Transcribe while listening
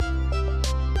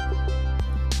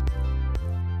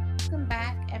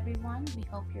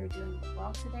hope you're doing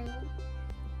well today.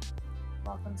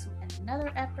 Welcome to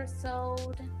another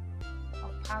episode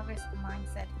of Progress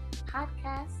Mindset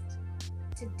Podcast.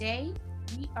 Today,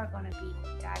 we are going to be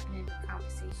diving into the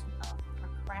conversation of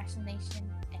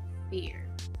procrastination and fear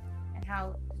and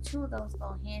how the two of those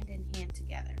go hand in hand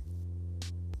together.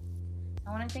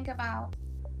 I want to think about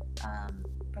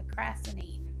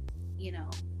procrastinating, you know.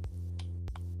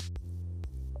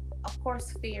 Of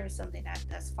course, fear is something that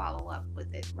does follow up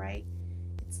with it, right?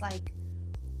 It's like,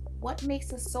 what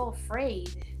makes us so afraid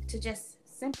to just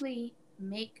simply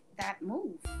make that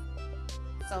move?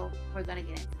 So we're gonna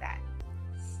get into that.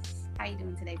 How you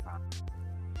doing today, Bron?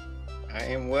 I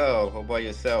am well. How about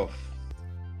yourself?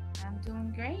 I'm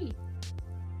doing great.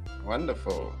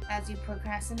 Wonderful. As you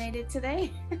procrastinated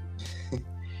today,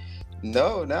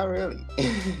 No, not really.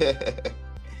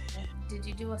 did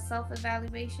you do a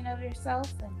self-evaluation of yourself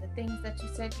and the things that you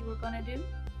said you were gonna do?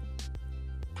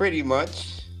 Pretty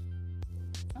much.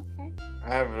 Okay.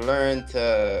 I've learned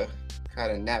to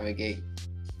kind of navigate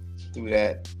through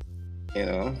that, you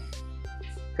know.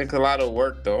 Takes a lot of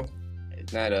work though.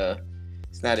 It's not a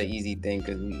it's not an easy thing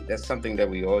because that's something that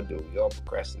we all do. We all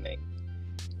procrastinate.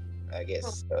 I So,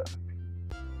 guess to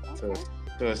okay.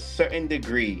 to a certain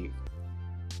degree.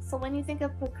 So when you think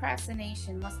of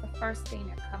procrastination, what's the first thing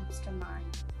that comes to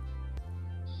mind?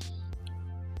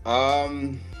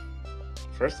 Um,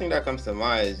 First thing that comes to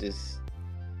mind is just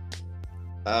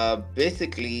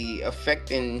basically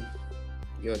affecting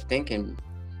your thinking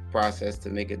process to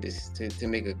make to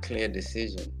make a clear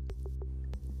decision.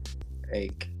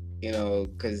 Like,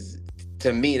 because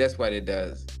to me that's what it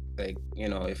does. Like,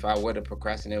 if I were to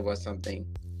procrastinate about something,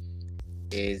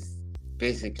 is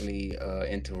basically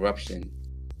interruption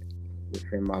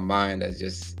within my mind that's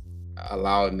just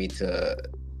allowed me to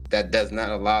that does not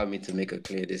allow me to make a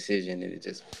clear decision, and it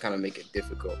just kind of make it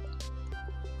difficult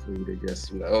for you to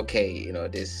just be like, okay,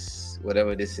 this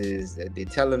whatever this is that they're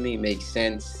telling me makes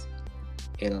sense,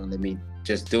 let me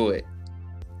just do it.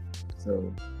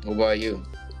 So what about you?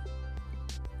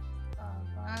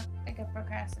 When I think of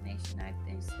procrastination, I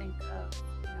just think of,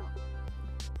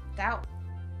 doubt.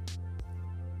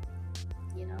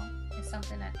 It's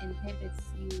something that inhibits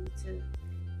you to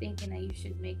thinking that you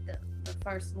should make the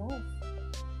first move.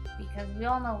 Because we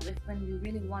all know if when we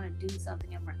really want to do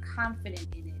something and we're confident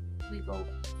in it, we go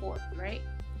forth, right?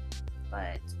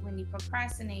 But when you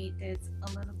procrastinate, there's a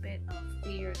little bit of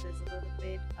fear, there's a little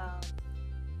bit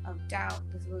of doubt,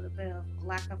 there's a little bit of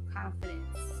lack of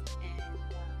confidence, and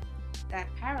that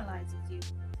paralyzes you.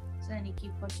 So then you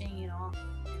keep pushing it off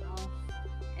and off,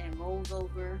 and it rolls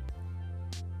over.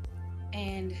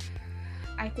 And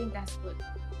I think that's what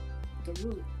the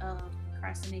root of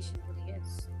procrastination really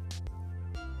is.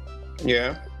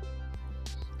 Yeah,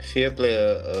 fear play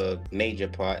a major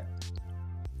part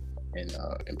in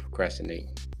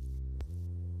procrastinating.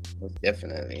 Most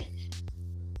definitely,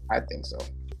 I think so.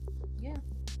 Yeah.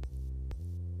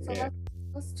 So Yeah.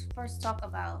 let's first talk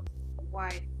about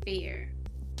why fear,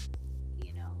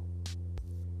 you know,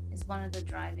 is one of the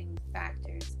driving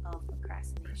factors of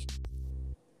procrastination.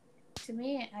 To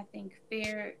me, I think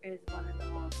fear is one of the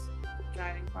most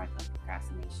driving parts of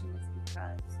procrastination is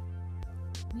because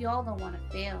we all don't want to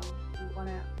fail. We want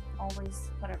to always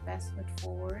put our best foot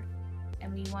forward,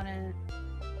 and we want to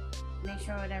make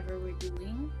sure whatever we're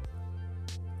doing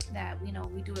that we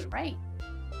do it right.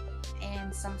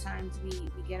 And sometimes we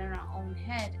get in our own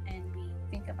head and we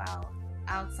think about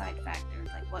outside factors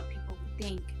like what people would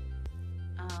think,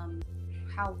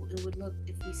 how it would look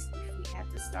if we had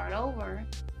to start over,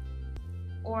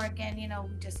 or again, we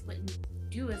just wouldn't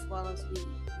do as well as we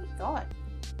thought.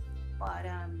 But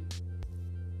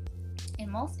in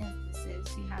most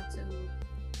instances, you have to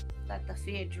let the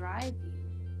fear drive you,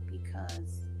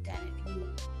 because then if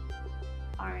you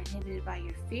are inhibited by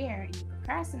your fear and you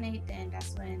procrastinate, then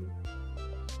that's when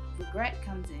regret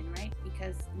comes in, right?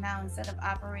 Because now instead of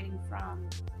operating from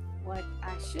what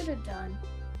I should have done,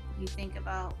 you think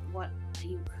about what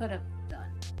you could have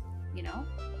done, you know?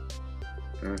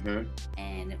 Mm-hmm.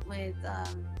 And with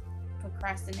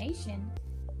procrastination,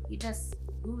 you're just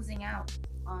losing out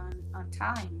on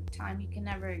time you can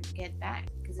never get back.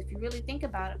 Because if you really think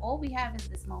about it, all we have is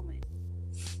this moment.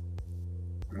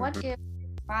 What if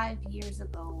 5 years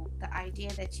ago the idea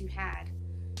that you had,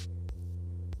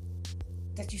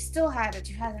 that you still had, that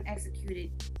you hadn't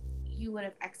executed, you would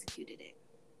have executed it?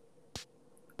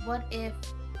 What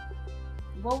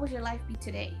would your life be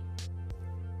today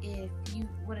if you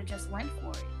would have just went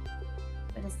for it?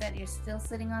 But instead you're still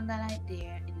sitting on that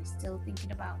idea and you're still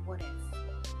thinking about what if,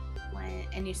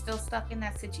 and you're still stuck in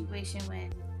that situation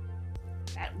when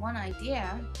that one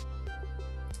idea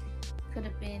could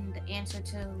have been the answer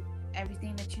to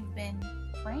everything that you've been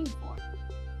praying for.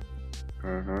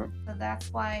 Mm-hmm. So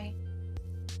that's why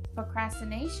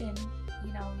procrastination,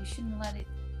 you shouldn't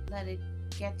let it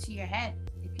get to your head.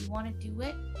 If you want to do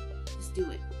it, just do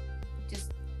it.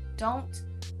 Just don't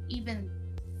even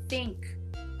think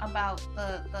about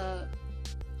the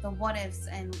what ifs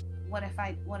and what if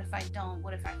I don't,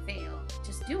 what if I fail.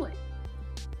 Just do it.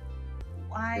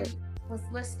 I Yeah. was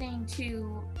listening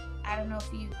to, I don't know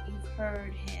if you've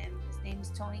heard him. His name is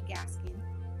Tony Gaskin,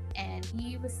 and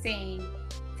he was saying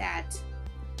that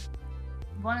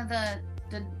one of the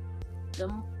the,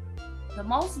 the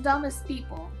most dumbest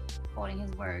people, quoting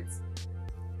his words,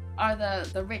 are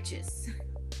the richest,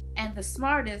 and the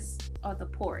smartest are the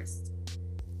poorest.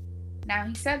 Now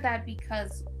he said that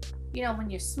because when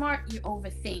you're smart, you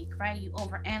overthink, right? You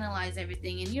overanalyze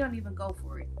everything, and you don't even go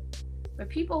for it. But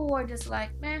people who are just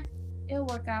like, man, it'll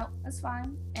work out, that's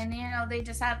fine, and they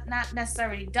just have, not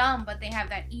necessarily dumb, but they have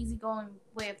that easygoing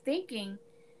way of thinking.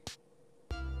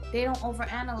 They don't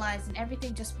overanalyze, and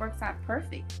everything just works out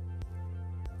perfect.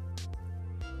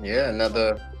 Yeah.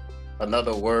 So,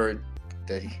 Another word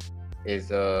that is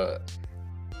a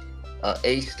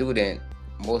A student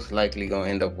most likely gonna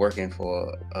end up working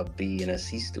for a B and a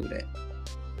C student.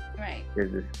 right.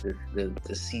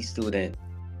 The C student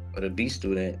or the B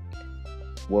student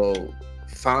will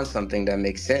find something that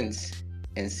makes sense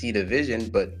and see the vision,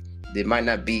 but they might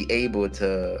not be able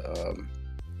to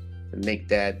make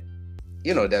that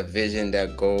that vision,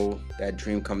 that goal, that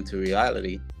dream come to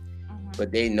reality. Mm-hmm.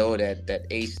 But they know that that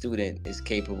A student is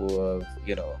capable of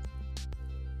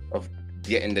of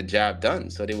getting the job done,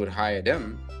 so they would hire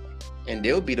them, and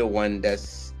they'll be the one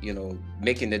that's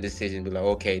making the decision. Be like,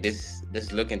 okay,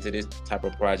 let's look into this type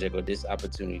of project or this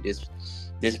opportunity,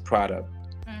 this product,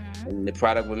 Mm-hmm. and the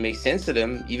product would make sense to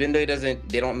them, even though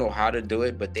they don't know how to do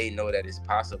it, but they know that it's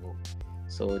possible.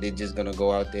 So they're just gonna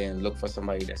go out there and look for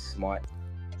somebody that's smart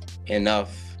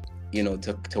enough,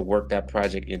 to work that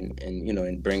project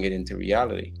and bring it into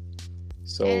reality. And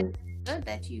So good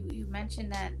that you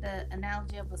mentioned that, the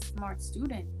analogy of a smart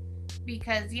student,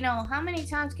 because how many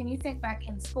times can you think back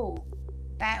in school,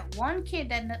 that one kid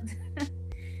that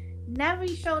never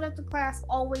showed up to class,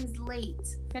 always late,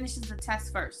 finishes the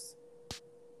test first.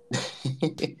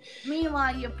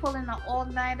 Meanwhile, you're pulling an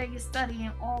all-nighter, you're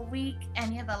studying all week,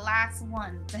 and you're the last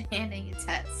one to hand in your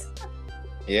test.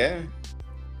 yeah,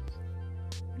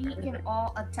 We can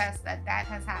all attest that that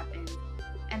has happened.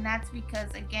 And that's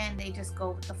because, again, they just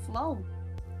go with the flow.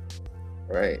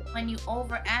 right, When you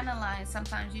overanalyze,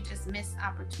 sometimes you just miss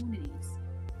opportunities.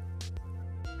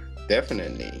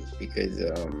 definitely, because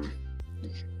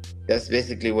that's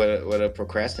basically what a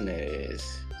procrastinator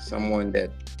is. Someone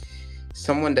that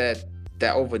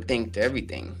overthinks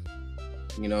everything.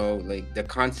 Like the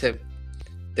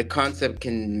concept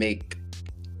can make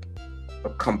a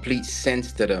complete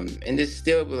sense to them, and they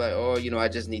still be like, oh, I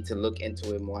just need to look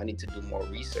into it more. I need to do more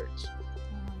research.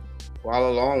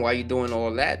 While you're doing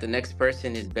all that, the next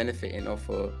person is benefiting off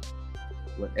of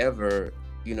whatever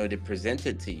they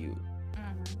presented to you.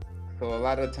 Mm-hmm. So a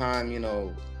lot of time,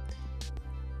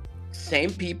 same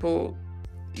people,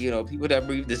 people that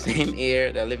breathe the same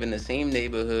air, that live in the same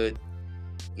neighborhood,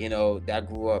 that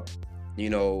grew up,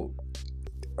 you know,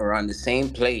 around the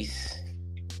same place,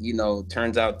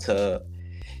 turns out to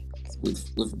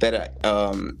with better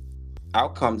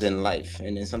outcomes in life.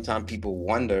 And then sometimes people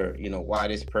wonder, why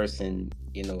this person,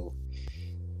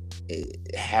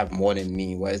 have more than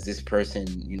me. Why is this person,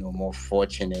 more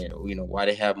fortunate? Or, why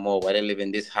they have more? Why they live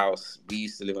in this house? We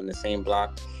used to live on the same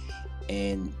block,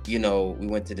 and we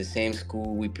went to the same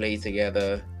school. We played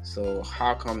together. So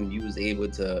how come you was able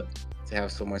to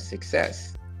have so much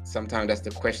success? Sometimes that's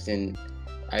the question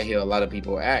I hear a lot of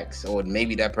people ask. Or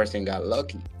maybe that person got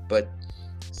lucky, but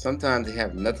sometimes it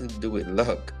have nothing to do with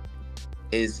luck.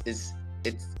 It's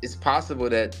possible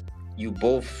that you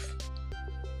both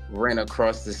ran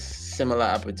across the similar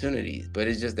opportunities, but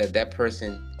it's just that that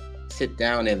person sit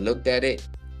down and looked at it.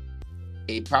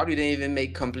 It probably didn't even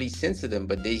make complete sense to them,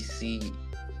 but they see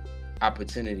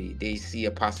opportunity, they see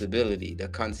a possibility, the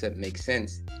concept makes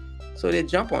sense, so they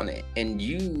jump on it. And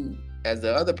you, as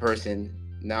the other person,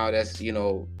 now that's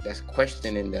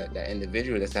questioning that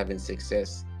individual that's having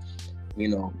success, you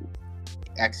know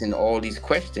asking all these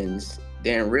questions,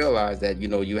 didn't realize that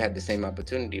you had the same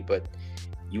opportunity, but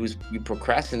you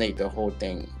procrastinate the whole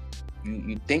thing.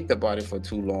 You think about it for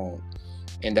too long,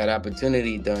 and that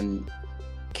opportunity done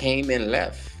came and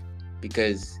left.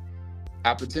 Because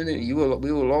opportunity,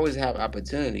 we will always have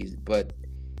opportunities, but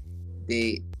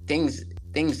the things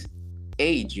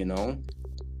age,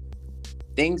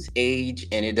 things age,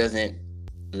 and it doesn't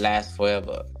last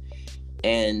forever.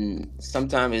 And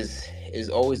sometimes it's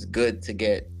always good to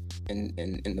get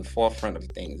in the forefront of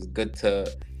things. It's good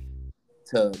to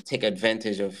take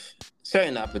advantage of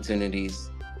certain opportunities,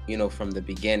 from the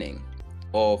beginning,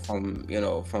 or from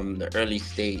from the early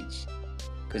stage,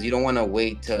 because you don't want to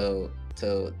wait till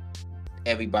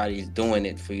everybody's doing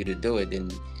it for you to do it. Then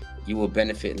you will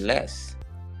benefit less,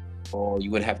 or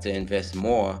you would have to invest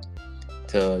more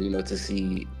to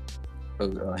see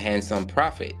a handsome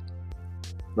profit.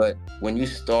 But when you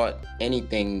start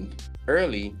anything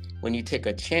early, when you take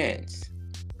a chance,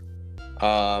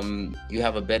 you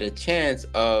have a better chance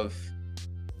of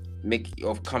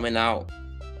coming out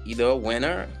either a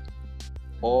winner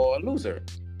or a loser.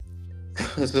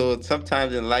 So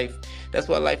sometimes in life, that's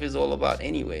what life is all about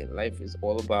anyway. Life is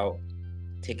all about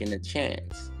taking a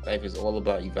chance. Life is all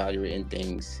about evaluating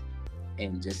things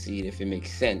and just see if it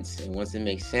makes sense. And once it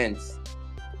makes sense,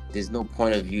 there's no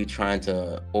point of you trying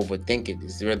to overthink it.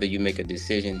 It's whether you make a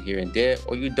decision here and there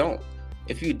or you don't.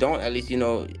 If you don't, at least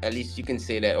at least you can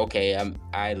say that, okay,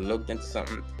 I looked into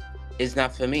something, it's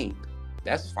not for me.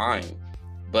 That's fine.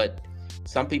 But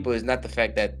some people, it's not the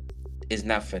fact that it's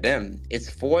not for them, it's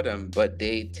for them, but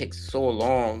they take so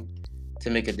long to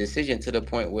make a decision, to the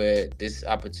point where this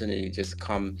opportunity just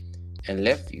come and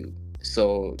left you.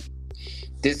 So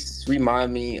this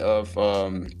remind me of,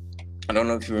 I don't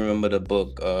know if you remember the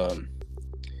book, The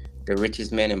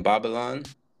Richest Man in Babylon.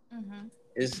 Mm-hmm.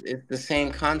 It's the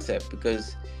same concept,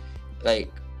 because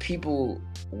like people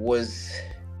was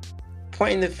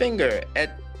pointing the finger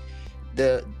at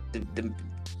the the, the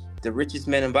the richest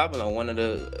man in Babylon, one of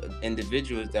the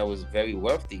individuals that was very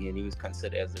wealthy, and he was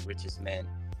considered as the richest man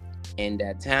in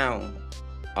that town,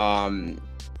 um,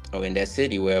 or in that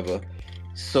city, wherever.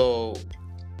 So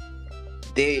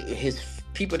his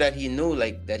people that he knew,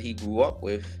 like that he grew up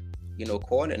with,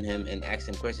 calling him and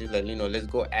asking questions, like, let's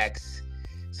go ask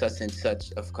such and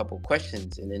such a couple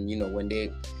questions. And then, when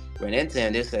they ran into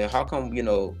him, they said, how come,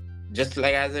 just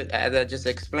like as I just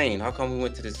explained, how come we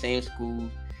went to the same school,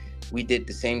 we did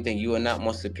the same thing, you are not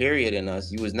more superior than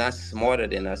us, you was not smarter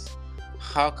than us,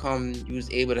 how come you was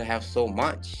able to have so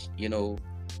much? They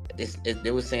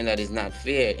were saying that it's not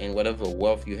fair, and whatever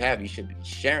wealth you have, you should be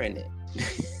sharing it.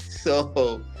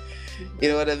 So, you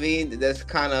know what I mean? That's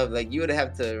kind of like, you would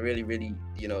have to really, really,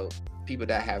 people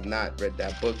that have not read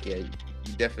that book yet,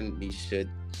 you definitely should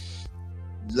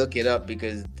look it up,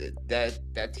 because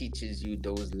that teaches you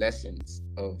those lessons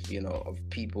of, of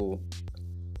people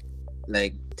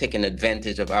like taking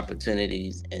advantage of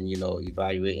opportunities, and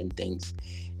evaluating things,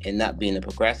 and not being a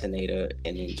procrastinator,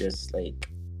 and then just like,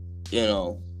 you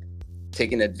know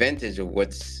taking advantage of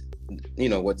what's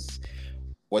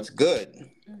good.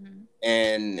 Mm-hmm.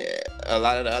 And a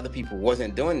lot of the other people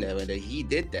wasn't doing that, but he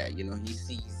did that. He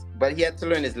sees, but he had to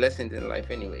learn his lessons in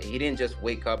life anyway. He didn't just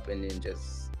wake up and then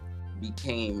just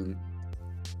became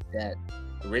that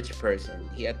rich person.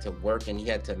 He had to work, and he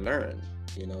had to learn,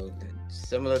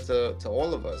 similar to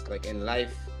all of us. Like in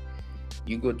life,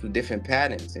 you go through different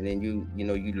patterns, and then you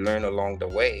learn along the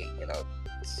way.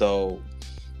 So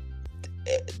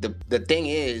the thing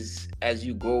is, as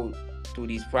you go through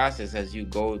these process, as you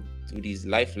go through these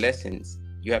life lessons,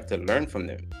 you have to learn from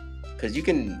them, because you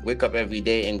can wake up every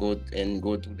day and go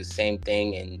through the same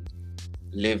thing, and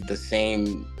live the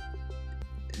same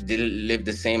live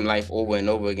the same life over and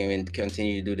over again, and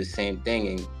continue to do the same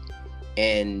thing,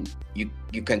 and you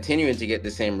continuing to get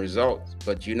the same results,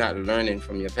 but you're not learning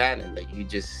from your pattern. Like, you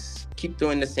just keep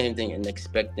doing the same thing and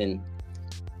expecting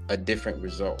a different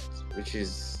result, which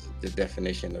is the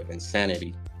definition of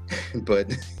insanity.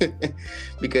 But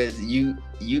because you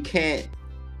can't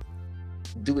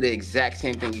do the exact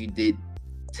same thing you did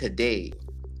today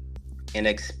and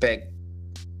expect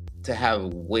to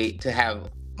have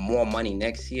more money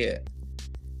next year.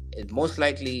 It most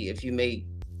likely, if you made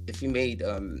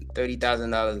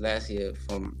 $30,000 last year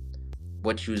from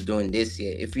what you was doing this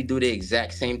year, if you do the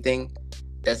exact same thing,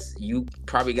 that's you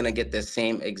probably gonna get the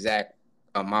same exact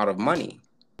amount of money.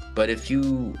 But if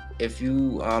you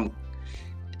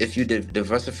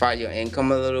diversify your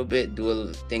income a little bit,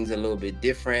 do things a little bit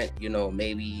different,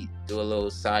 maybe do a little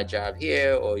side job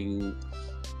here, or you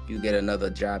get another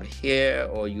job here,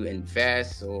 or you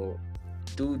invest, or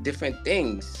do different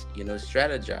things,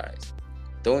 strategize.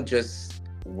 Don't just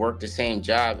work the same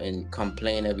job and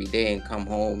complain every day, and come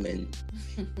home and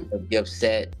be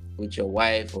upset with your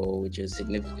wife or with your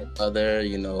significant other,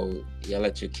 yell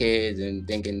at your kids and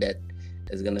thinking that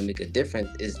is gonna make a difference.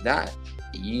 It's not.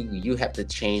 You have to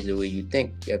change the way you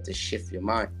think. You have to shift your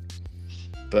mind.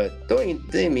 But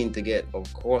didn't mean to get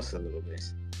of course a little bit.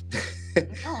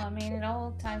 No, I mean, it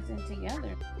all ties in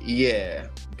together. Yeah,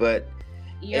 but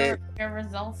your And your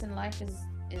results in life is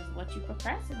what you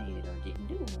procrastinated or didn't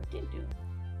do or did do.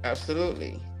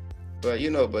 absolutely. But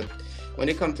but when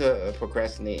it comes to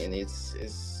procrastinating,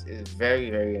 it's very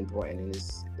very important, and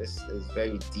it's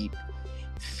very deep.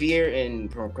 Fear and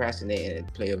procrastinating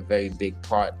play a very big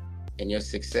part in your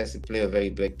success. It play a very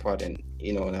big part in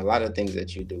in a lot of things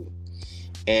that you do.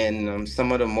 And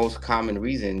some of the most common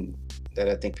reason that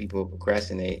I think people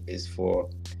procrastinate is for,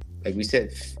 like we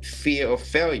said, fear of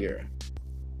failure,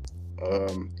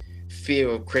 um, fear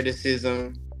of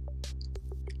criticism,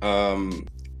 um,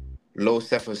 low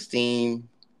self-esteem,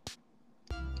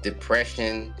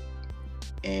 depression,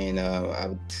 and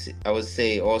I would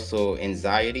say also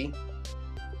anxiety.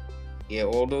 Yeah,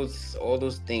 all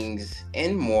those things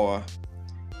and more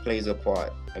plays a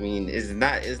part. I mean, it's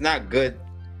not good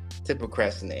to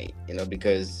procrastinate,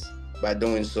 because by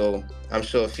doing so, I'm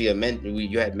sure if you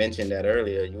had mentioned that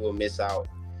earlier, you will miss out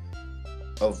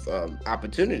of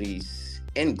opportunities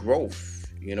and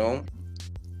growth.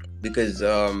 Because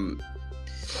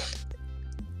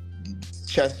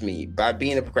trust me, by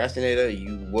being a procrastinator,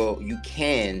 you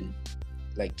can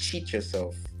like cheat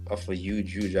yourself of a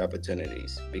huge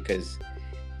opportunities, because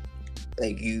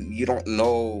like you don't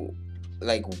know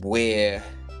like where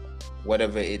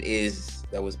whatever it is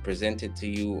that was presented to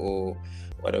you, or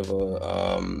whatever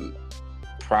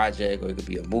project, or it could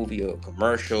be a movie or a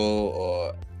commercial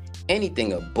or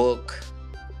anything, a book.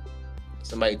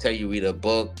 Somebody tell you read a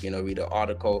book, read an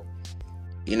article.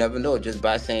 You never know, just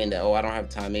by saying that, oh, I don't have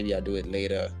time, maybe I'll do it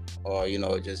later, or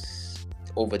just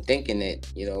overthinking it,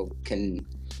 can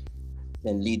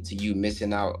lead to you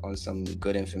missing out on some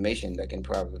good information that can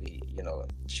probably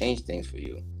change things for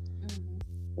you.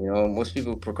 Hmm. Most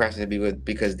people procrastinate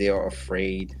because they are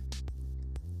afraid,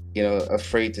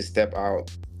 afraid to step out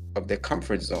of their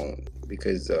comfort zone,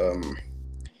 because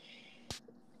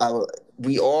I,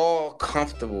 we all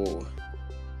comfortable,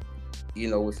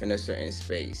 within a certain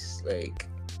space. Like,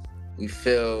 we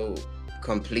feel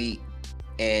complete,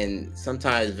 and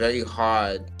sometimes very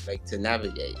hard, like, to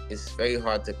navigate. It's very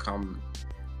hard to come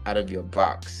out of your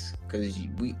box, because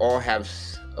we all have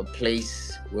a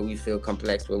place where we feel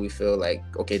complex, where we feel like,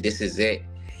 okay, this is it.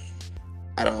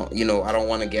 I don't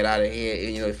want to get out of here.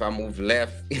 If I move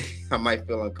left, I might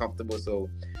feel uncomfortable. So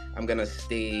I'm gonna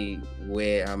stay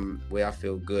where I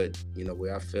feel good.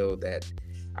 Where I feel that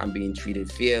I'm being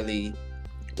treated fairly,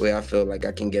 where I feel like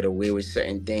I can get away with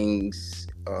certain things,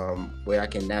 where I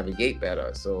can navigate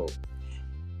better. So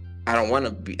I don't want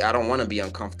to be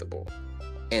uncomfortable,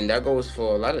 and that goes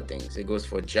for a lot of things. It goes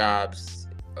for jobs.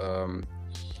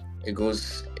 It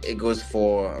goes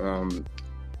for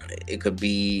it could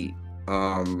be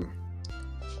um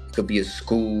it could be a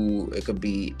school, it could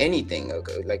be anything.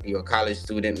 Okay, like you're a college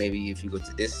student, maybe if you go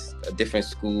to a different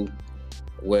school,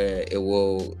 where it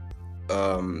will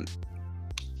um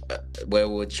where it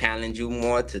will challenge you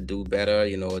more to do better,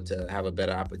 to have a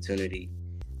better opportunity,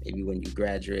 maybe when you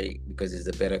graduate, because it's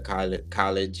a better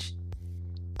college,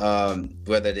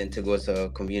 rather than to go to a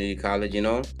community college.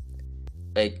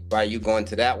 Like, by you going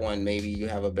to that one, maybe you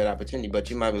have a better opportunity, but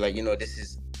you might be like,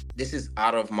 this is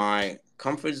out of my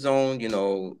comfort zone.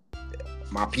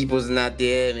 My people's not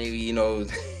there, maybe.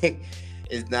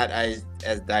 It's not as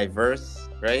diverse,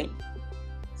 right?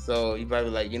 So you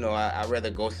probably like, I'd rather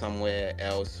go somewhere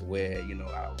else where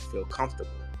I'll feel comfortable.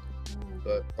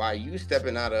 But by you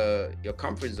stepping out of your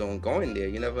comfort zone, going there,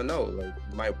 you never know, like,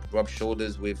 you might rub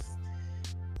shoulders with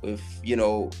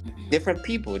different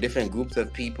people, different groups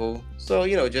of people. So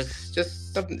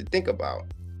just something to think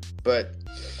about. But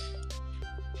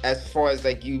as far as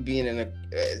like you being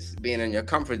in your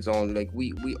comfort zone, like,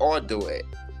 we all do it.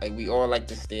 Like, we all like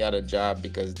to stay out of job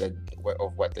because of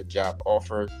what the job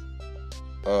offers,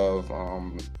 of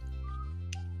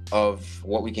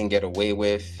what we can get away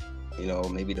with,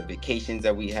 maybe the vacations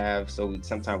that we have. So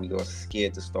sometimes we go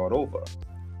scared to start over.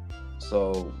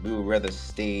 So we would rather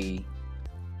stay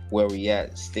where we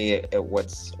stay at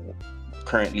what's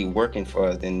currently working for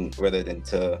us, than rather than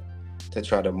to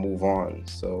try to move on.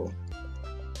 So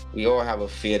we all have a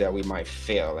fear that we might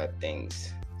fail at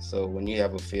things. So when you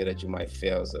have a fear that you might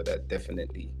fail, so that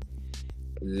definitely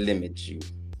limits you.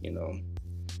 You know.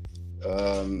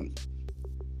 Um,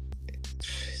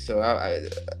 so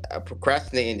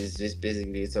procrastinating is just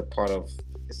basically, it's a part of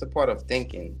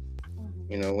thinking.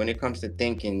 When it comes to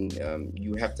thinking,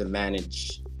 you have to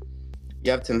manage. You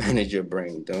have to manage your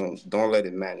brain. Don't let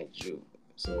it manage you.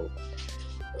 So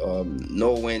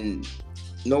know when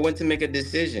to make a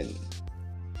decision.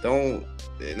 Don't,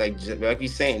 like you're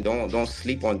saying, don't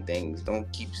sleep on things.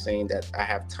 Don't keep saying that I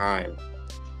have time.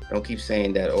 Don't keep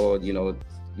saying that, oh,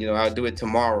 I'll do it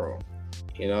tomorrow.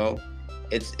 You know,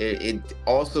 it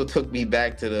also took me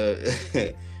back to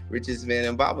the richest man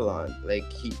in Babylon. Like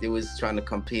it was trying to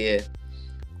compare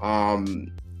um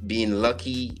being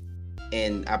lucky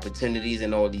and opportunities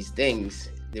and all these things.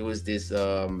 There was this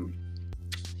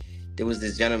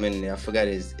gentleman, I forgot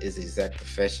his exact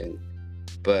profession,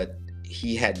 but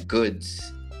he had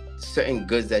goods, certain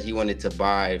goods that he wanted to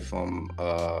buy from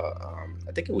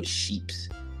I think it was sheeps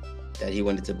that he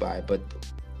wanted to buy. But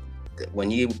when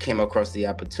he came across the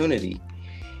opportunity,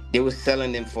 they were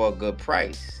selling them for a good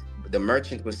price. The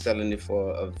merchant was selling it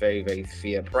for a very, very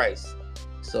fair price.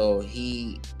 So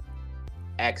he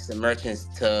asked the merchants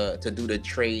to do the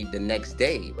trade the next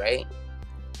day, right?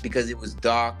 Because it was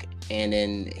dark, and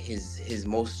then his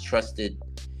most trusted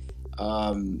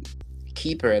um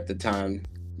keeper at the time,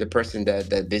 the person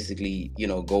that basically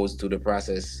goes through the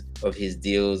process of his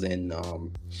deals and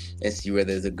see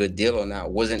whether it's a good deal or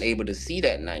not, wasn't able to see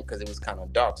that night because it was kind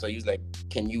of dark. So he was like,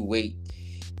 can you wait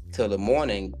till the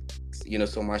morning,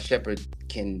 so my shepherd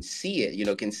can see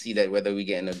it, can see that whether we're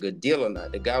getting a good deal or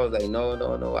not. The guy was like, no,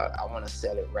 no, no, I want to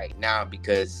sell it right now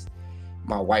because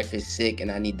my wife is sick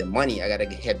and I need the money. I gotta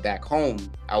head back home.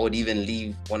 I would even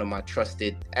leave one of my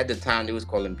trusted, at the time they was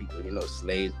calling people,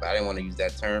 slaves, but I didn't want to use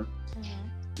that term. Mm-hmm.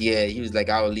 Yeah, he was like,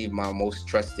 I will leave my most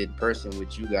trusted person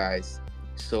with you guys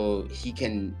so he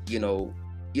can,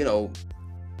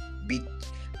 be,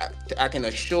 I can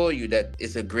assure you that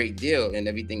it's a great deal and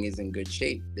everything is in good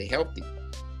shape. They're healthy.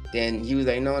 Then he was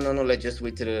like, no, no, no, let's just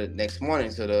wait till the next morning.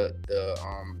 So the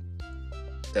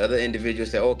other individual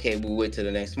said, okay, we'll wait till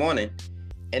the next morning.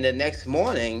 And the next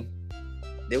morning,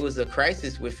 there was a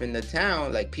crisis within the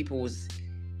town. Like people was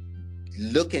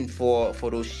looking for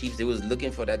those sheep. They was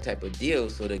looking for that type of deal.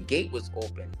 So the gate was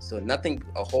open. So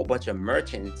a whole bunch of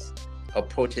merchants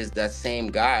approaches that same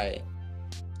guy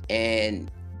and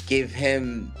give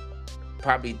him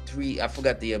probably I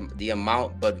forgot the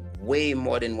amount, but way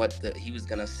more than what he was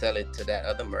gonna sell it to that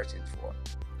other merchant for.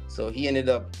 So he ended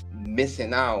up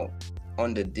missing out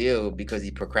on the deal because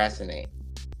he procrastinated.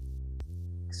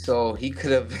 So he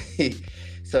could have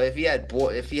so if he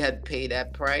had paid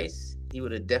that price, he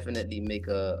would have definitely make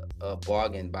a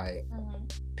bargain by Mm-hmm.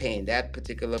 paying that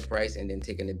particular price and then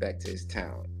taking it back to his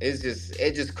town. It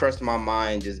just crossed my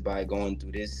mind just by going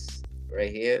through this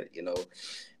right here,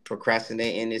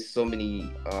 procrastinating. Is so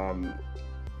many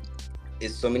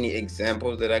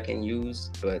examples that I can use,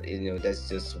 but that's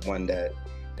just one that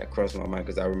crossed my mind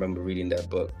because I remember reading that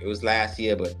book. It was last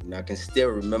year, but I can still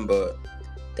remember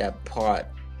that part,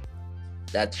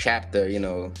 that chapter,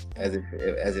 as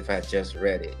if I just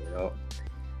read it.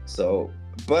 So,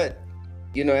 but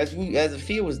as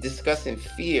Fear was discussing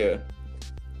fear,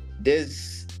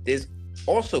 there's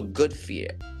also good fear.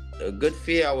 A good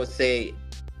fear, I would say,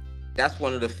 that's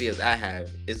one of the fears I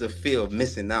have, is a fear of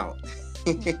missing out.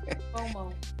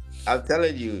 FOMO. I'm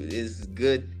telling you, it's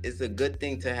good. It's a good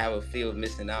thing to have a fear of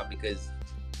missing out, because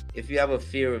if you have a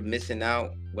fear of missing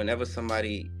out, whenever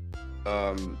somebody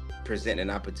present an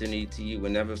opportunity to you,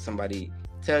 whenever somebody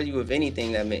tell you of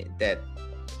anything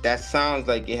that sounds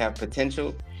like it have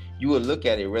potential, you will look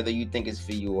at it whether you think it's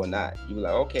for you or not. You be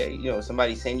like, okay,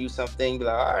 somebody send you something, be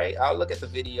like, all right, I'll look at the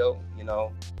video,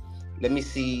 let me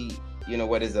see,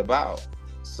 what it's about.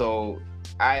 So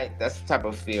that's the type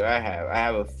of fear I have. I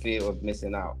have a fear of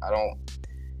missing out. I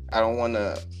don't want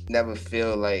to never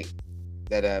feel like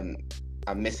that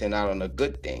I'm missing out on a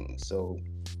good thing. So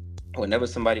whenever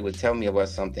somebody would tell me about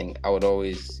something, I would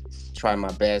always try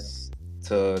my best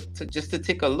to just to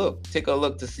take a look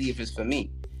to see if it's for me.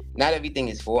 Not everything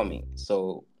is for me.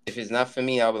 So if it's not for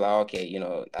me, I'll be like,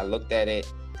 okay, I looked at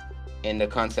it and the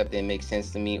concept didn't make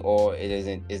sense to me, or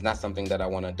it's not something that I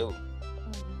want to do.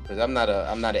 Because I'm not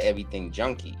a everything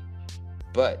junkie.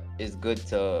 But it's good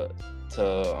to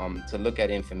look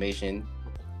at information,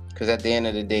 because at the end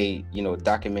of the day,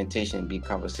 documentation beat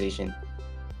conversation.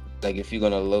 Like if you're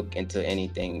gonna look into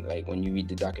anything, like when you read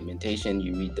the documentation,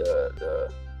 you read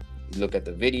you look at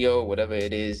the video, whatever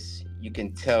it is, you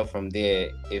can tell from there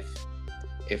if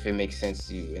it makes sense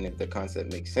to you, and if the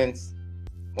concept makes sense,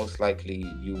 most likely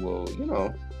you will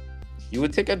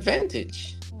take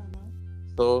advantage.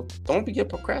 So don't be a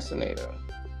procrastinator,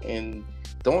 and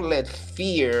don't let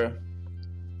fear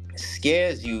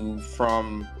scares you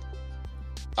from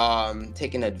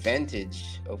taking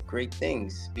advantage of great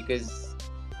things, because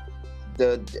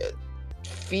the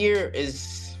fear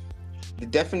is, the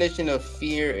definition of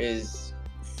fear is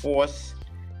force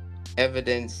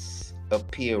evidence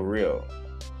appear real.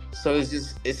 So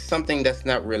it's something that's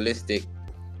not realistic,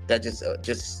 that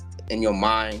just in your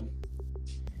mind,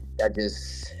 that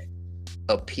just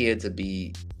appear to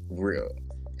be real.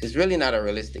 It's really not a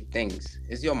realistic things.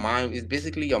 It's your mind. It's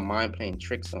basically your mind playing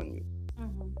tricks on you.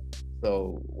 Mhm.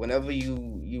 So whenever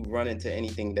you run into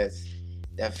anything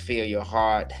that feel your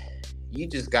heart, you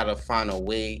just gotta find a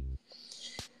way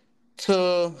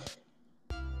to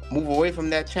move away from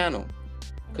that channel.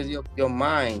 Because Mhm. your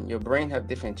mind, your brain have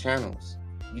different channels.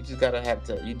 You're just gonna have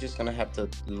to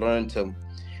learn to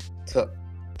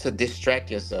to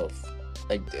distract yourself.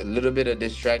 Like a little bit of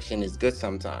distraction is good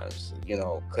sometimes,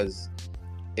 because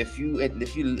if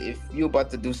you're about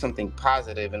to do something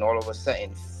positive and all of a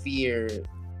sudden fear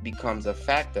becomes a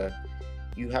factor,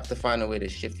 you have to find a way to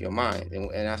shift your mind.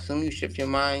 And as soon as you shift your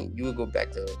mind, you will go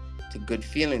back to good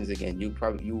feelings again. You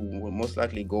will most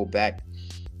likely go back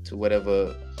to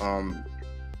whatever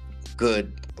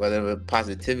good, whatever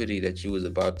positivity that you was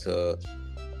about to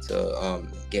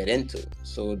get into.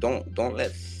 So don't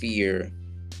let fear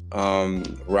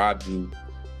rob you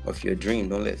of your dream.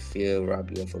 Don't let fear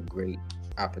rob you of a great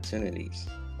opportunities.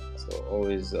 So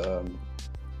always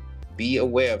be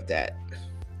aware of that.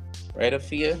 Right,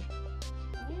 Afia?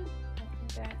 Yeah, I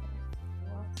think that is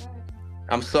well said.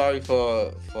 I'm sorry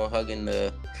for hugging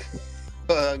the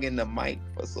for hugging the mic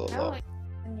for so No, long. it's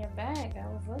in your bag. I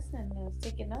was listening. I was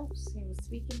taking notes. He was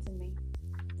speaking to me.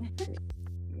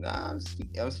 Nah,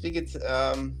 I'm speaking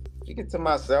to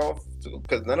myself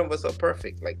because none of us are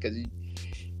perfect. Like, cause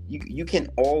you can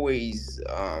always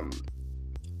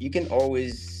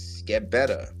get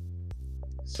better.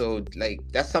 So like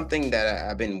that's something that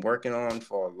I've been working on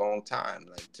for a long time.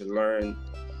 Like to learn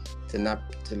to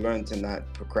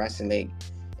not procrastinate,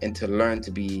 and to learn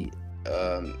to be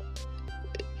um,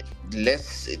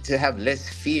 less to have less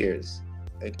fears.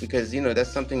 Like, because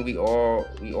that's something we all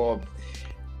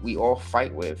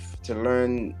fight with. To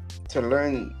learn to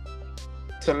learn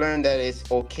that it's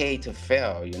okay to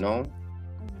fail. Mhm.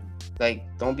 Like,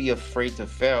 don't be afraid to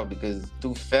fail, because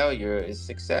through failure is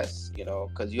success.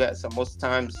 Because you have some most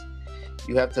times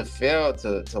you have to fail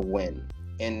to win,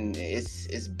 and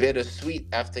it's bittersweet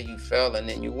after you fail and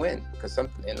then you win, because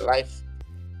something in life,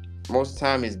 most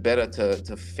time it's better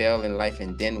to fail in life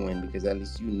and then win, because at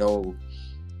least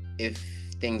if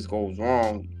things goes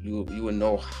wrong, you will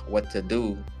know what to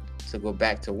do to go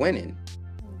back to winning.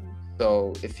 Mhm.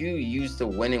 So if you used to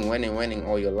winning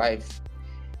all your life,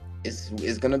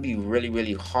 it's gonna be really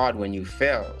really hard when you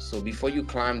fail. So before you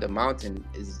climb the mountain,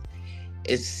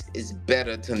 it's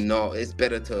better to know. It's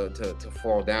better to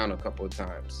fall down a couple of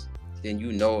times. Then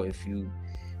if you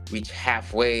reach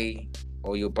halfway,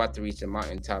 or you're about to reach the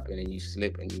mountaintop, and then you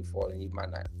slip and you fall, and you might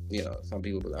not. Some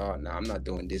people be like, "Oh no, I'm not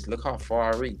doing this. Look how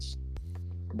far I reached.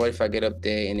 What if I get up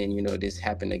there and then this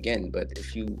happened again?" But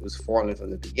if you was falling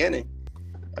from the beginning,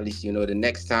 at least the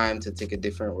next time to take a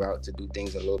different route, to do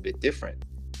things a little bit different.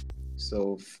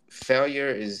 So failure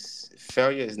is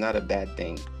not a bad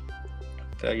thing.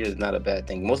 Failure is not a bad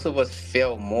thing. Most of us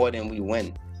fail more than we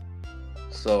win.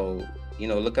 So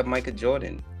look at Michael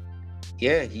Jordan.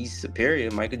 Yeah, he's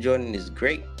superior. Michael Jordan is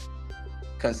great,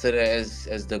 considered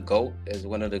as the GOAT, as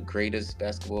one of the greatest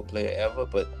basketball player ever.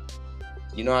 But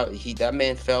that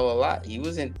man fell a lot. He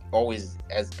wasn't always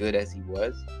as good as he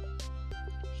was.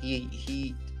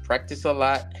 He practiced a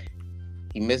lot.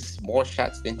 He missed more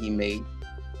shots than he made.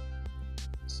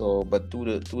 So, but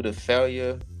through the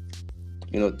failure,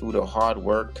 through the hard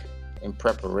work and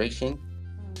preparation,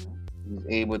 Mhm. he was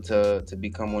able to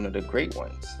become one of the great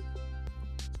ones.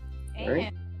 Right?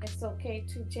 And it's okay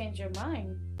to change your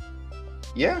mind.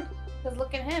 Yeah. Because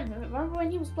look at him. Remember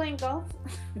when he was playing golf?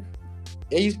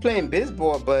 Yeah, he's playing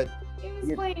baseball, but He was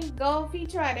he playing golf. He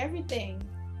tried everything.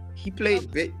 So,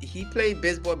 he played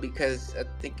baseball because I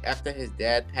think after his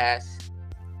dad passed,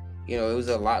 it was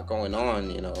a lot going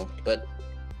on. But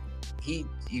he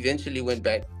eventually went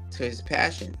back to his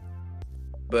passion.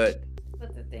 But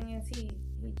but the thing is, he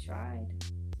tried.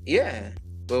 yeah,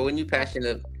 but when you Never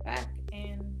passionate, looked back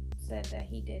and said that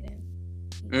he didn't.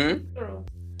 He pushed mm, through.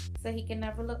 So he can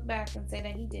never look back and say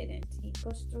that he didn't. He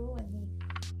pushed through and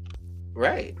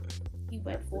right, he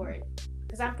went for it.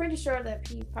 Because I'm pretty sure that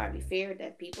he probably feared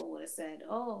that people would have said,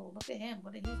 "Oh, look at him.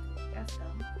 What did he do? That's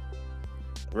dumb."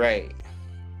 right,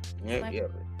 yeah, Like, yeah,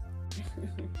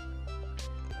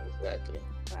 exactly.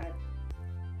 but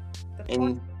the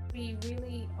point And is, we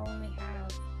really only have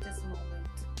this moment.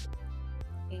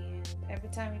 And every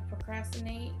time you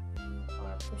procrastinate, you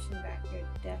are pushing back your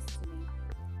destiny.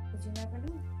 Because you never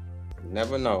know.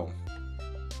 never know.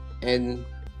 And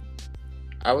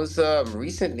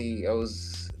recently I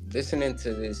was listening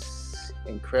to this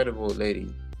incredible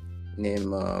lady named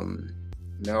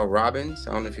Mel Robbins.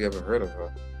 I don't know if you ever heard of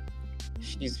her.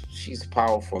 She's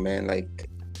powerful, man. Like,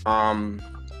 um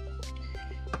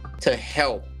to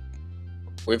help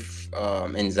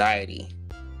anxiety,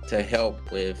 to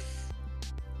help with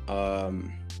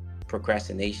um,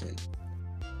 procrastination,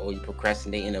 or you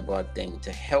procrastinating about things.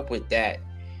 To help with that,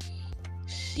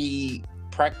 she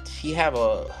she have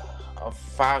a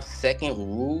 5 second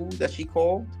rule that she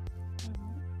called.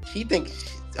 Mm-hmm. She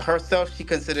thinks herself, she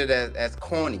considered as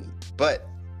corny, but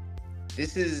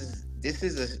this is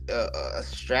a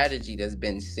strategy that's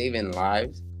been saving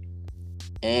lives,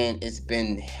 and it's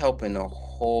been helping a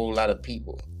whole lot of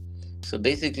people. So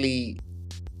basically,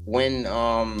 when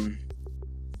um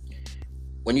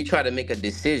when you try to make a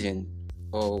decision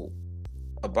or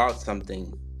about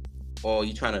something, or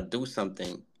you're trying to do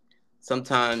something,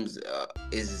 sometimes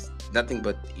is nothing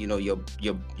but,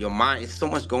 your mind is so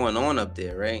much going on up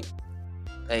there, right?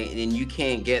 Like, and you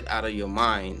can't get out of your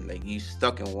mind, like you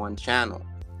stuck in one channel.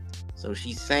 So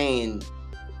she's saying,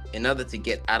 in order to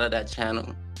get out of that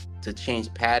channel, to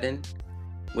change pattern,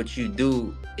 what you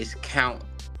do is count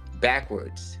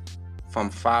backwards from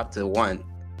 5 to 1.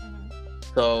 Mm-hmm.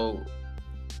 So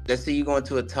let's say you're going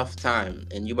through a tough time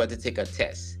and you're about to take a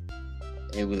test,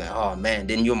 and you're like, oh man,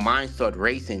 then your mind start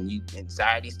racing, you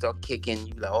anxiety start kicking,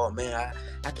 you like, oh man,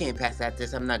 I can't pass that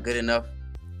test, I'm not good enough.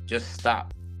 Just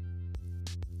stop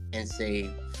and say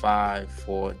 5,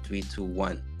 4, 3, 2,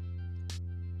 1.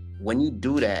 When you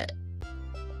do that,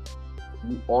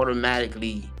 you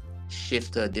automatically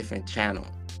shift to a different channel.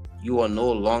 You are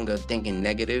no longer thinking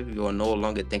negative. You are no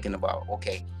longer thinking about,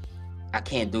 okay, I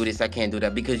can't do this, I can't do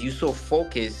that, because you're so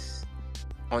focused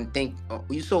on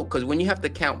because when you have to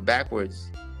count backwards,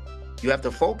 you have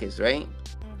to focus, right?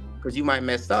 Because you might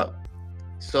mess up.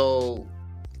 So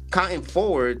counting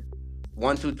forward,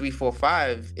 1, 2, 3, 4,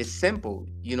 5 is simple.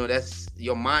 That's,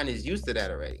 your mind is used to that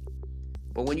already.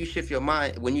 But when you shift your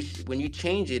mind, when you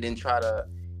change it and try to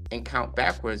and count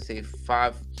backwards, say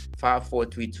 5, 4,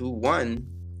 3, 2, 1,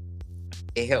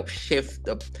 it helps shift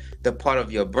the part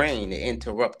of your brain to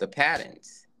interrupt the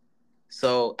patterns.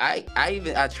 So I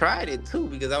tried it too,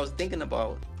 because I was thinking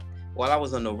about, while I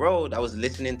was on the road, I was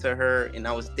listening to her and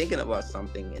I was thinking about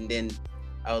something, and then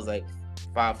I was like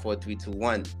 5, 4, 3, 2,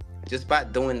 1. Just by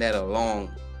doing that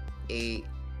alone, it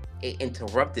it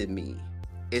interrupted me.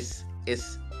 It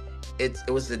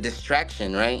was a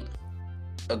distraction, right?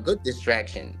 A good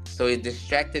distraction. So it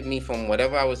distracted me from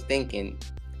whatever I was thinking.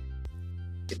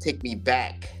 It took me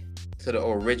back to the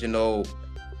original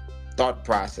thought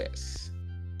process,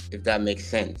 if that makes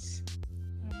sense.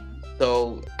 Mm-hmm.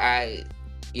 So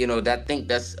that think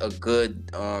that's a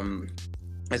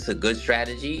good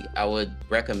strategy. I would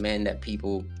recommend that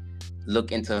people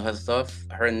look into her stuff.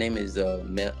 Her name is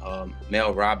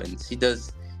Mel Robbins.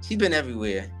 She's been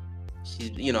everywhere. She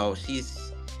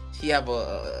have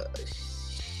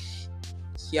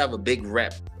she have a big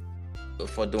rep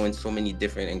for doing so many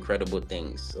different incredible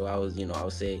things. So I would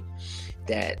say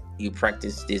that you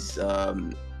practice this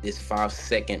 5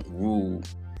 second rule.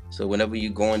 So whenever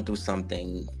you're going through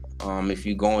something, if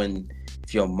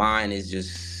your mind is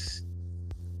just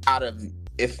out of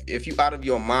if you out of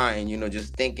your mind,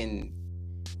 just thinking,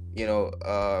 in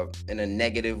a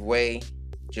negative way,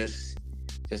 just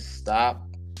stop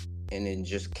and then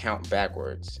just count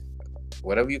backwards.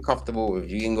 Whatever you're comfortable with.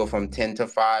 You can go from 10 to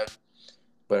 5,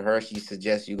 but Hershey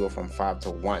suggests you go from 5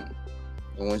 to 1.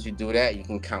 And once you do that, you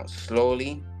can count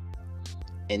slowly,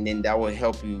 and then that will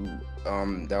help you.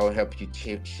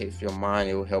 Shift your mind.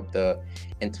 It will help to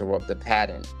interrupt the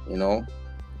pattern.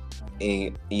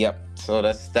 And, yep. So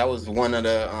that was one of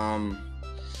the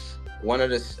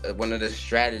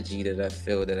strategy that I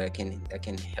feel that I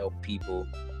can help people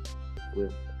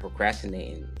with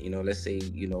procrastinating. Let's say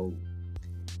you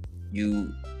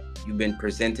you've been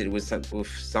presented with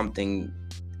something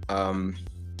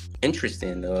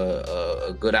interesting,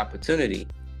 a good opportunity,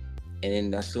 and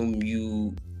then assume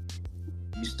you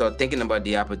start thinking about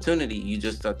the opportunity. You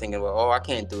just start thinking about, oh, I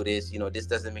can't do this. This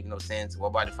doesn't make no sense. What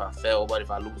about if I fail? What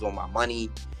about if I lose all my money?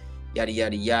 Yada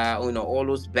yada yada. All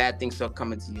those bad things start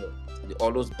coming to you.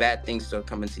 All those bad things start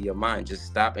coming to your mind. Just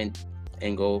stop and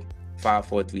go 5,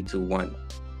 4, 3, 2, 1,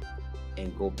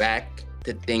 and go back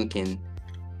to thinking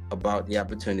about the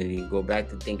opportunity. Go back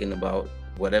to thinking about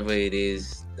whatever it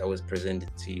is that was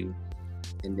presented to you,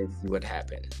 and then see what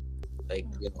happened. Like,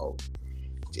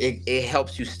 it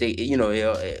helps you stay.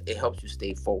 It helps you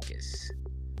stay focused.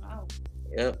 Wow.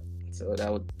 Yep. So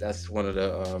that's one of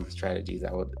the strategies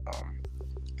I would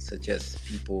suggest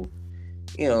people.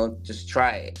 Just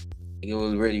try it. It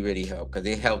will really, really help, because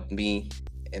it helped me,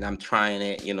 and I'm trying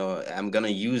it. I'm gonna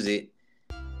use it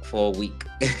for a week.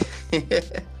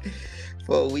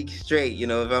 For a week straight.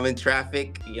 If I'm in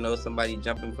traffic, somebody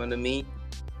jump in front of me,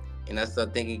 and I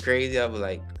start thinking crazy, I'll be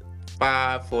like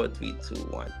 5, 4, 3, 2,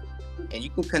 1. and you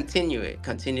can continue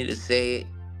to say it,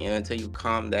 until you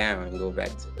calm down and go back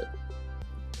to the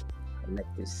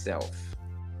connected self.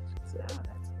 So Oh,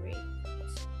 that's great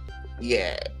information.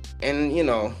 yeah, and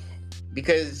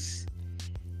because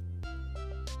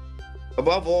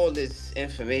above all this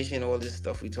information, all this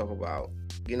stuff we talk about,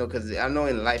 because I know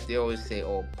in life they always say,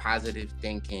 "Oh, positive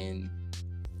thinking,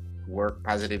 work.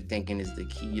 Positive thinking is the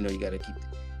key." You got to keep,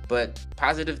 but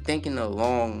positive thinking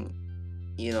alone,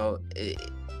 it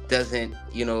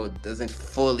doesn't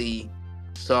fully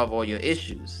solve all your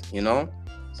issues.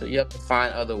 So you have to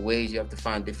find other ways. You have to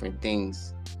find different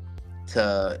things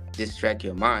to distract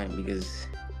your mind, because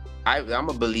I'm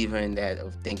a believer in that,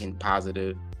 of thinking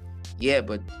positive. Yeah,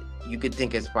 but you could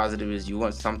think as positive as you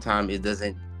want. Sometimes it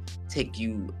doesn't take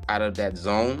you out of that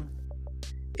zone.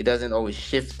 It doesn't always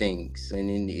shift things, and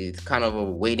then it's kind of a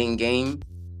waiting game.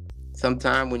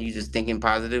 Sometimes when you're just thinking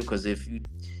positive, because if you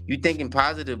thinking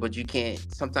positive, but you can't.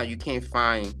 Sometimes you can't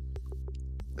find,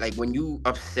 like, when you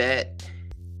upset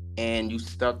and you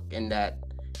stuck in that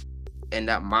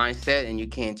mindset, and you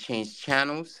can't change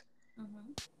channels.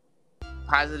 Mm-hmm.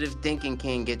 Positive thinking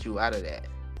can't get you out of that.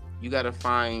 You gotta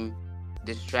find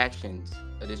distractions.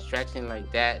 A distraction like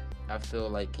that, I feel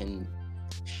like, can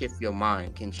shift your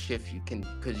mind, can shift you, can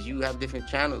because you have different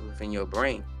channels within your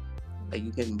brain. Like,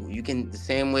 you can the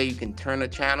same way you can turn a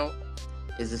channel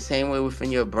is the same way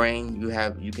within your brain.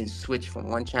 You can switch from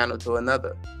one channel to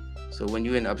another. So when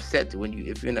you're in upset,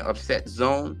 if you're in an upset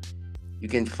zone, you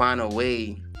can find a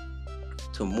way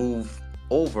to move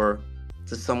over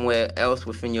to somewhere else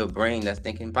within your brain that's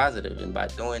thinking positive. And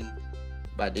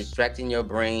by distracting your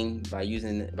brain, by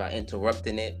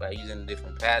interrupting it, by using a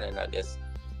different pattern, I guess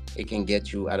it can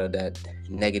get you out of that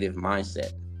negative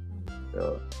mindset. Mm-hmm.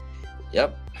 So,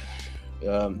 yep.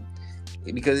 Um,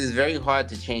 because it's very hard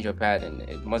to change your pattern.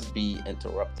 It must be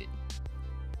interrupted.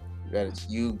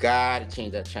 You gotta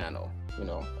change that channel.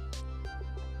 You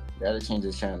gotta change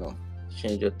the channel.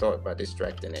 Change your thought by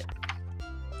distracting it.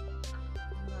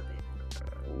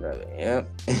 Love it. Yeah.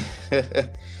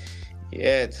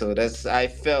 Yeah, so I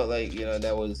felt like,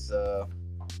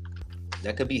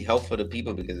 that could be helpful to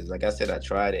people, because, like I said, I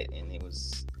tried it, and I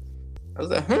was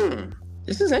like,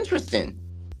 this is interesting.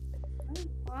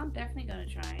 Well, I'm definitely gonna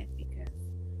try it because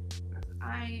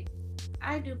I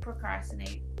I do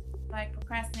procrastinate, like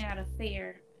procrastinate out of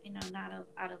fear, not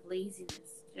out of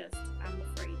laziness. Just I'm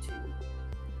afraid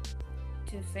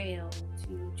to fail,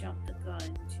 to jump the gun,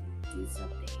 to do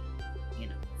something,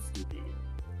 stupid.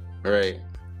 Right.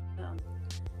 Um,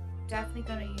 Definitely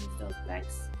gonna use those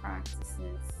best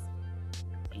practices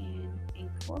and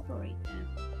incorporate them.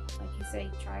 Like you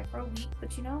say, try for a week,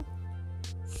 but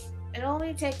it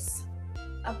only takes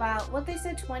about what they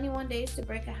said 21 days to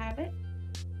break a habit.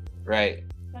 Right.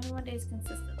 21 days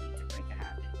consistently to break a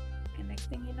habit. And next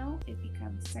thing you know, it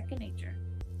becomes second nature.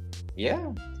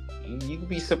 Yeah. You can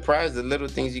be surprised the little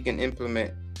things you can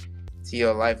implement to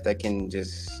your life that can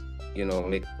just,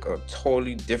 make a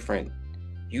totally different,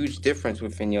 huge difference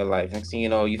within your life. Next thing you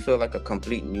know, you feel like a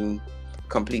complete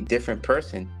different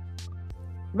person.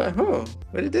 But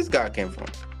where did this guy came from?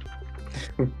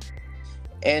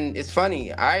 And it's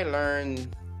funny,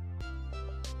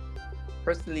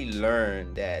 personally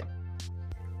learned that,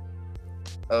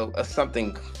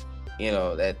 something,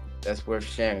 that's worth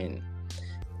sharing.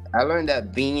 I learned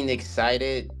that being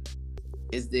excited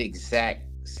is the exact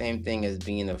same thing as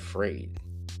being afraid,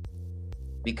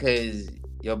 because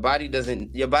your body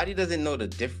doesn't know the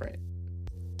difference.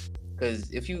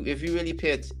 Because if you really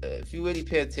pay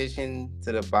attention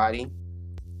to the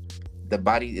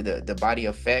body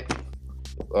effect,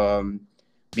 um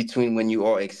between when you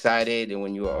are excited and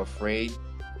when you are afraid,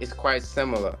 it's quite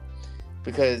similar.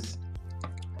 Because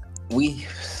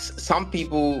some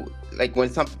people, like, when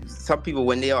some people,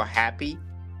 when they are happy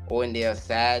or when they are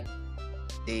sad,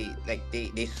 they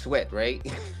sweat, right?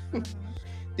 Mm-hmm.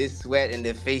 They sweat and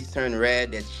their face turn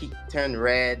red, their cheek turn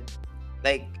red.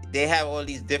 Like, they have all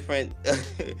these different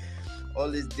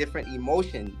all these different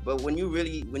emotions. But when you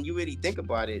really think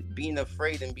about it, being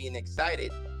afraid and being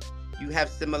excited, you have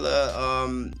similar,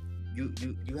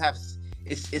 you have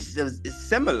it's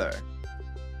similar.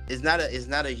 It's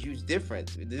not a huge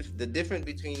difference. The difference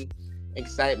between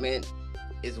excitement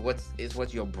is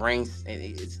what your brain's, and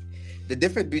it's the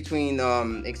difference between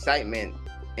excitement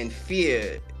and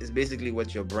fear is basically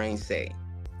what your brain say.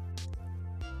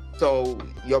 So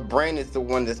your brain is the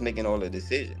one that's making all the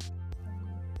decisions.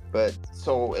 But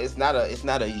so it's not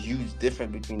a huge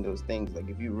difference between those things. Like,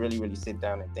 if you really really sit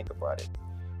down and think about it.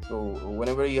 So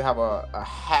whenever you have a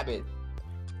habit,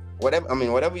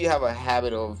 whatever you have a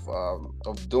habit of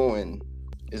doing,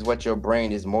 is what your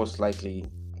brain is most likely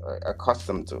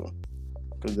accustomed to.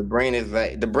 because the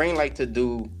brain like to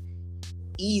do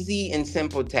easy and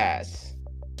simple tasks.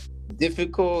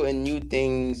 Difficult and new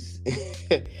things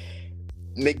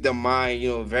make the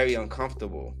mind, very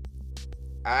uncomfortable.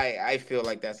 I feel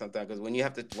like that sometimes, because when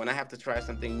I have to try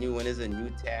something new, when it's a new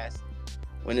task,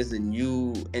 when it's a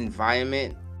new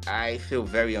environment, I feel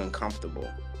very uncomfortable.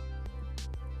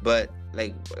 But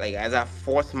like as I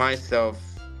force myself,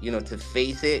 to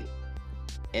face it,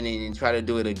 and then try to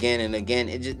do it again and again,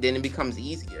 it becomes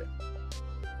easier.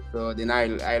 So then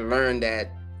I learned that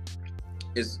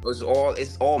it's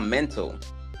all mental,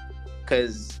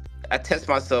 because I test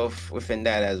myself within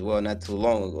that as well not too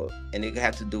long ago, and it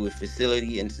had to do with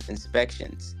facility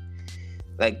inspections.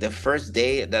 Like the first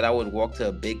day that I would walk to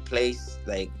a big place,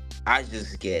 like I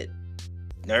just get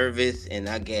nervous, and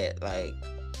I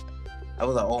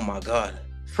was like, oh my god.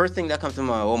 First thing that comes to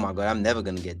mind, oh my god, I'm never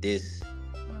gonna get this.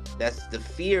 That's the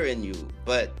fear in you.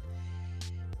 But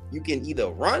you can either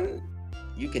run,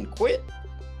 you can quit,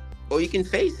 or you can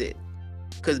face it.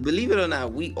 Because believe it or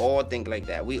not, we all think like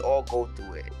that. We all go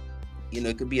through it.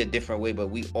 It could be a different way, but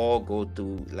we all go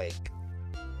through like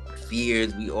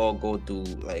fears. We all go through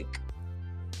like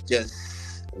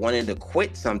just wanting to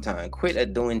quit sometime, quit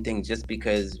at doing things just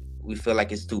because we feel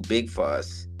like it's too big for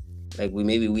us. Like we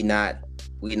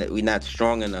not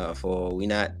strong enough, or we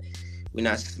not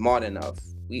smart enough.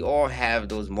 We all have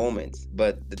those moments,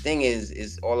 but the thing is,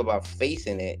 it's all about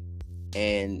facing it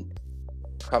and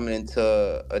coming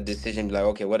into a decision, be like,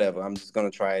 okay, whatever, I'm just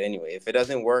gonna try it anyway. If it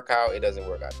doesn't work out, it doesn't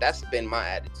work out. That's been my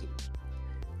attitude.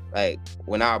 Like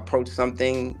when I approach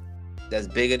something that's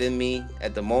bigger than me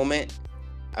at the moment,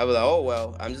 I was like, oh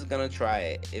well, I'm just gonna try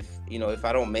it. If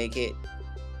I don't make it,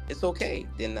 it's okay.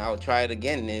 Then I'll try it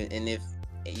again. And if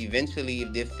eventually,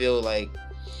 if they feel like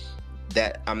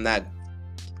that I'm not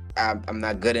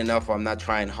good enough, or I'm not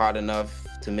trying hard enough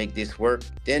to make this work,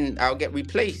 then I'll get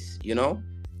replaced.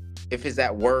 If it's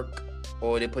at work,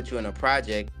 or they put you in a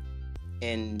project,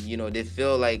 and they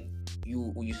feel like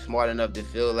you smart enough to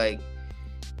feel like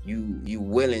you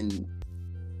willing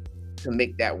to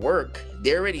make that work,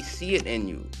 they already see it in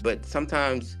you. But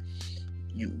sometimes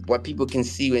what people can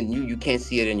see in you can't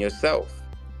see it in yourself.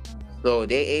 So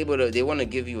they want to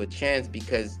give you a chance,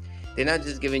 because they're not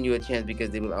just giving you a chance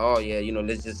because they were like, oh yeah,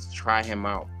 let's just try him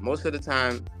out. Most of the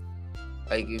time,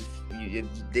 like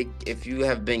if you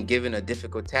have been given a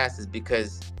difficult task, it's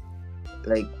because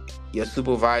like your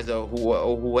supervisor,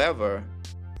 or whoever,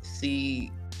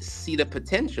 see the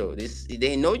potential.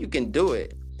 They know you can do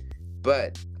it,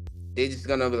 but they're just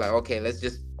gonna be like, okay, let's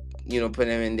just put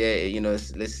him in there.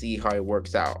 Let's see how it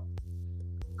works out.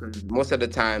 Because most of the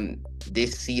time, they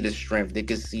see the strength. They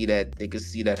can see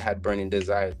that hot burning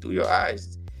desire through your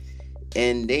eyes,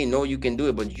 and they know you can do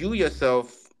it. But you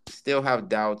yourself still have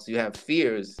doubts. You have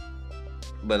fears.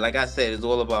 But like I said, it's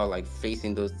all about like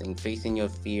facing those things, facing your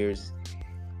fears,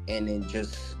 and then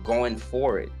just going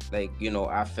for it. Like,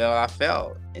 I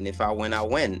fell, and if I win, I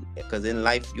win. Because in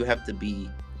life, in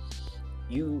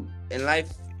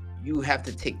life you have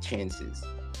to take chances.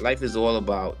 Life is all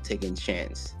about taking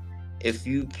chance. If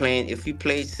you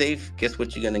play safe, guess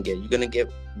what you're gonna get? You're gonna get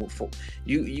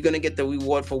the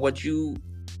reward for what you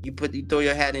throw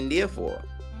your hat in there for.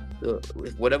 So,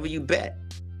 whatever you bet.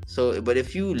 So, but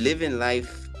if you live in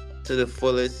life to the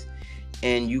fullest,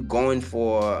 and you going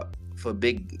for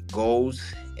big goals,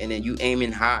 and then you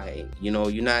aiming high, you're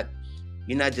not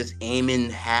just aiming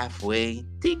halfway,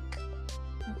 tick,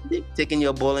 tick, taking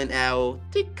your bow and arrow,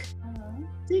 tick,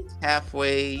 tick,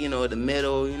 halfway, the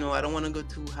middle. I don't want to go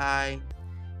too high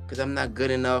because I'm not good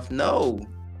enough. No,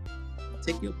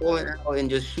 take your bow and arrow and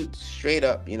just shoot straight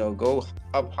up. Go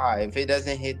up high. If it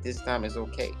doesn't hit this time, it's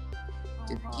okay.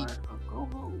 Just keep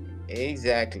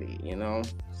exactly.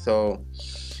 So,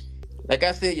 like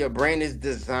I said, your brain is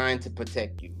designed to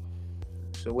protect you.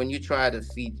 So when you try to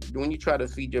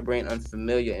feed your brain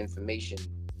unfamiliar information,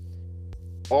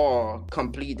 or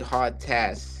complete hard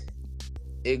tasks,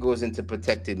 it goes into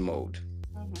protected mode.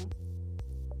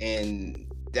 And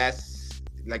that's,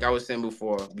 like I was saying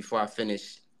before I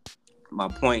finish my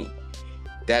point,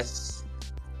 that's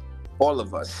all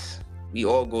of us. We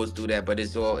all goes through that, but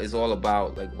it's all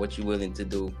about like what you're willing to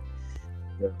do.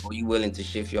 Are you willing to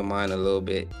shift your mind a little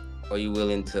bit? Are you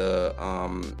willing to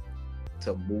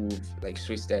move, like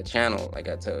switch that channel, like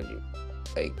I told you?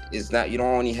 Like, it's not, you don't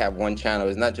only have one channel.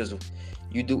 It's not just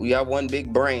you have one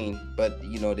big brain, but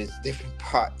there's different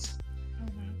parts.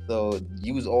 So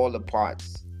use all the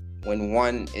parts. When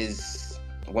one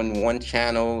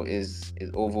channel is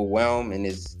overwhelmed and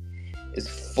is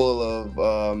full of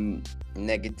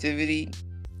negativity,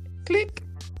 click,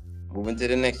 move into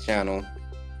the next channel,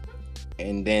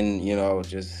 and then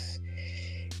just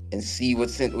and see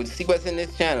what's in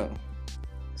this channel.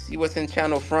 See what's in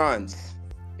channel France.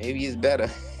 Maybe it's better.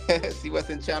 See what's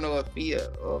in channel of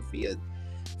Fear. Oh, Fear's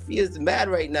mad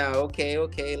right now. Okay.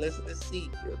 Let's see.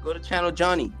 Go to channel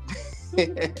Johnny.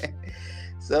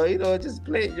 So just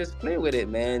play with it,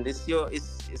 man. It's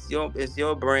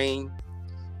your brain,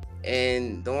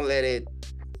 and don't let it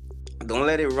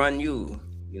run you.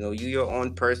 You your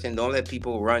own person. Don't let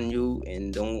people run you,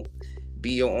 and don't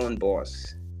be your own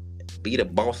boss. Be the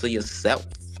boss of yourself.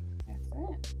 That's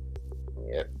it.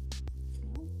 Yep.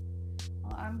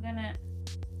 Well, I'm gonna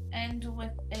end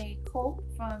with a quote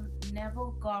from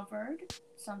Neville Goddard,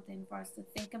 something for us to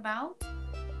think about.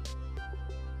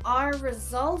 Our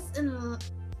results in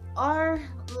our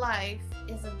life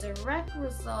is a direct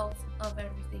result of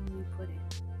everything we put in.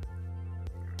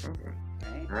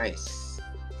 Right? Nice.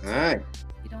 All right.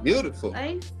 You don't Beautiful.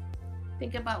 Life,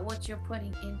 think about what you're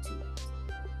putting into it.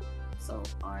 So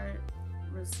our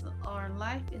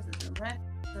life is a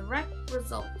direct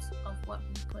result of what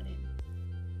we put in.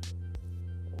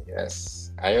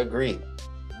 Yes, I agree.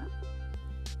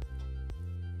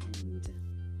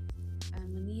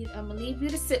 And I'm gonna leave you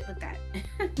to sit with that.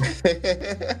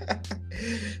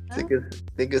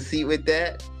 Take a seat with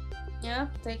that. Yeah,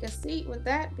 take a seat with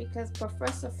that because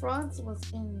Professor Franz was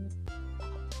in.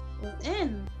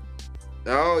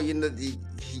 Oh, you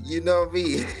know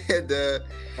me. The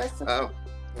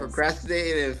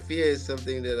procrastinating and fear is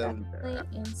something that I'm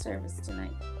definitely in service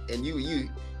tonight. And you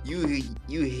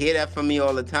hear that from me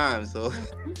all the time. So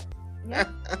yeah.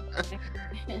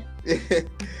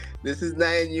 This is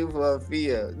not in you for a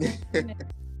fear.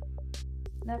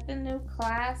 Nothing new.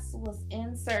 Class was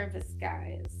in service,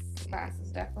 guys. Class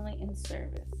is definitely in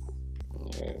service.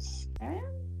 Yes. Okay.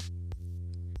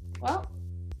 Well,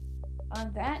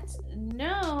 on that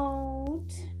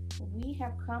note, we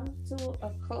have come to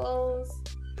a close.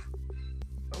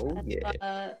 Oh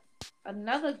yeah.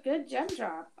 Another good gem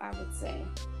drop, I would say.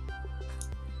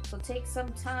 So take some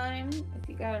time if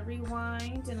you gotta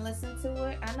rewind and listen to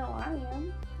it. I know I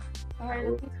am. I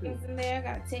heard a few things in there.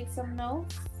 Gotta take some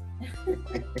notes.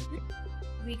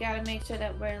 We gotta make sure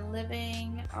that we're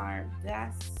living our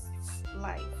best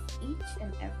life each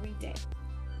and every day.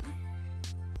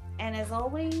 And as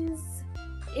always,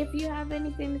 if you have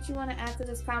anything that you want to add to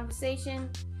this conversation,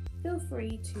 feel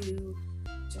free to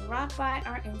drop by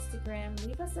our Instagram,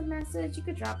 leave us a message. You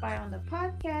could drop by on the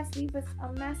podcast, leave us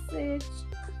a message,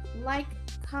 like,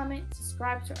 comment,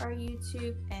 subscribe to our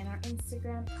YouTube and our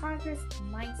Instagram, Progress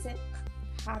Mindset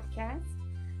Podcast.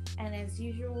 And as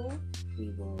usual,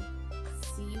 we will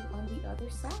see you on the other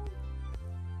side.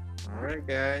 All right,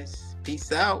 guys.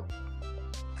 Peace out.